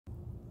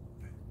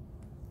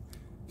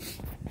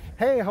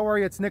Hey, how are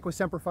you? It's Nick with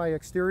Semper Fi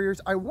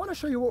Exteriors. I want to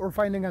show you what we're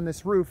finding on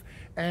this roof.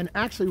 And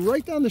actually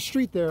right down the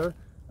street there,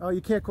 you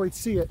can't quite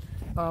see it.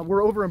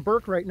 We're over in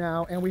Burke right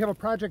now, and we have a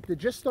project that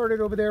just started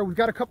over there. We've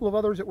got a couple of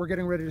others that we're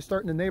getting ready to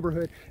start in the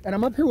neighborhood. And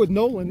I'm up here with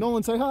Nolan.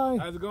 Nolan, say hi.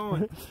 How's it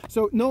going?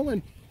 So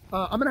Nolan,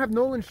 I'm going to have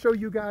Nolan show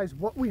you guys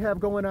what we have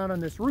going on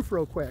this roof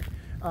real quick.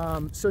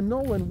 So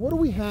Nolan, what do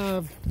we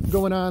have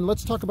going on?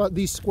 Let's talk about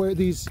these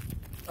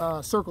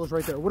circles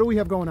right there. What do we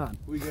have going on?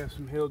 We got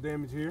some hail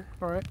damage here.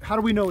 All right. How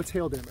do we know it's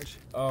hail damage?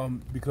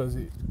 Because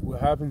what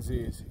happens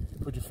is,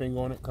 you put your finger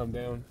on it, come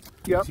down.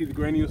 Yep. You see the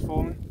granules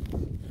falling?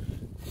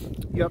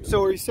 Yep.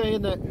 So are you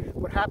saying that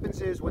what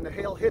happens is when the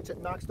hail hits, it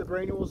knocks the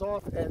granules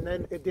off and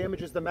then it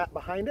damages the mat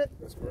behind it?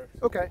 That's correct.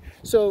 Okay.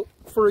 So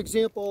for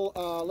example,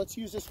 let's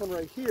use this one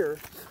right here.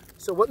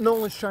 So what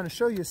Nolan's trying to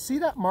show you, see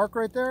that mark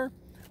right there?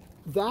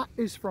 That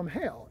is from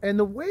hail. And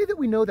the way that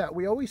we know that,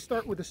 we always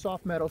start with the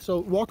soft metal. So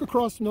walk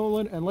across,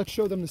 Nolan, and let's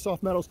show them the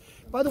soft metals.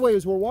 By the way,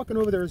 as we're walking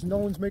over there, as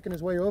Nolan's making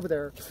his way over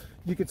there,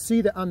 you could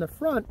see that on the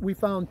front, we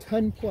found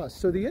 10 plus.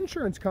 So the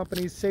insurance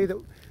companies say that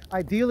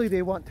ideally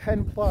they want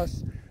 10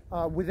 plus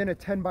within a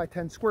 10 by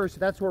 10 square.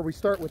 So that's where we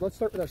start with. Let's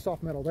start with our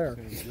soft metal there.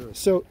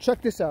 So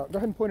check this out. Go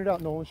ahead and point it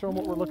out, Nolan. Show them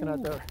what we're looking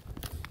at there.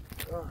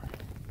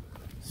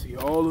 See,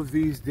 all of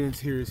these dents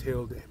here is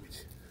hail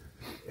damage.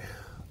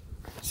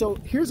 So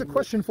here's a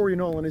question for you,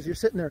 Nolan, as you're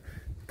sitting there.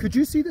 Could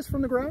you see this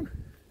from the ground?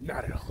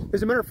 Not at all.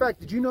 As a matter of fact,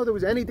 did you know there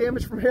was any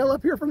damage from hail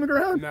up here from the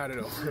ground? Not at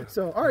all.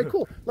 So, all right,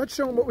 cool. Let's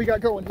show them what we got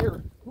going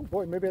here. Oh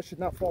boy, maybe I should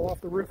not fall off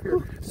the roof here.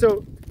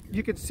 So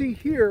you can see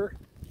here,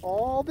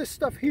 all this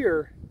stuff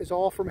here is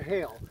all from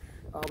hail.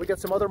 We got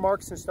some other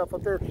marks and stuff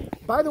up there.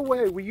 By the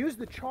way, we use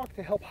the chalk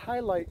to help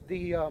highlight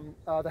the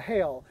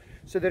hail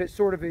so that it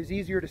sort of is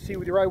easier to see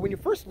with your eye. When you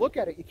first look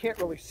at it, you can't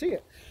really see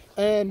it.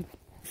 And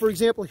for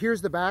example,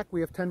 here's the back. We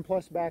have 10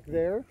 plus back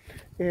there.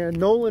 And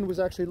Nolan was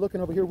actually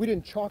looking over here. We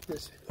didn't chalk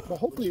this, but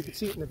hopefully you can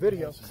see it in the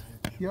video.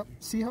 Yep.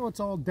 See how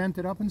it's all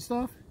dented up and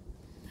stuff?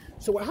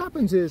 So what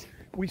happens is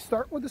we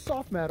start with the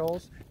soft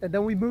metals and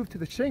then we move to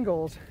the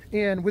shingles.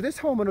 And with this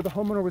homeowner, the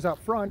homeowner was out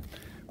front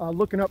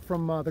looking up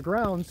from the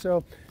ground.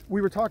 So we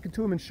were talking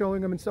to him and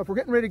showing him and stuff. We're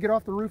getting ready to get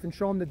off the roof and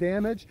show them the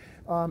damage.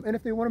 And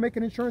if they want to make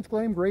an insurance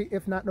claim, great.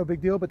 If not, no big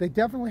deal. But they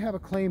definitely have a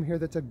claim here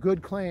that's a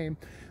good claim.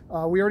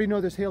 We already know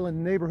there's hail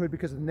in the neighborhood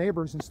because of the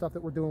neighbors and stuff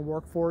that we're doing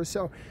work for.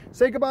 So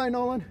say goodbye,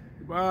 Nolan.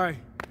 Goodbye.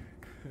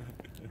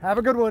 Have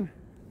a good one.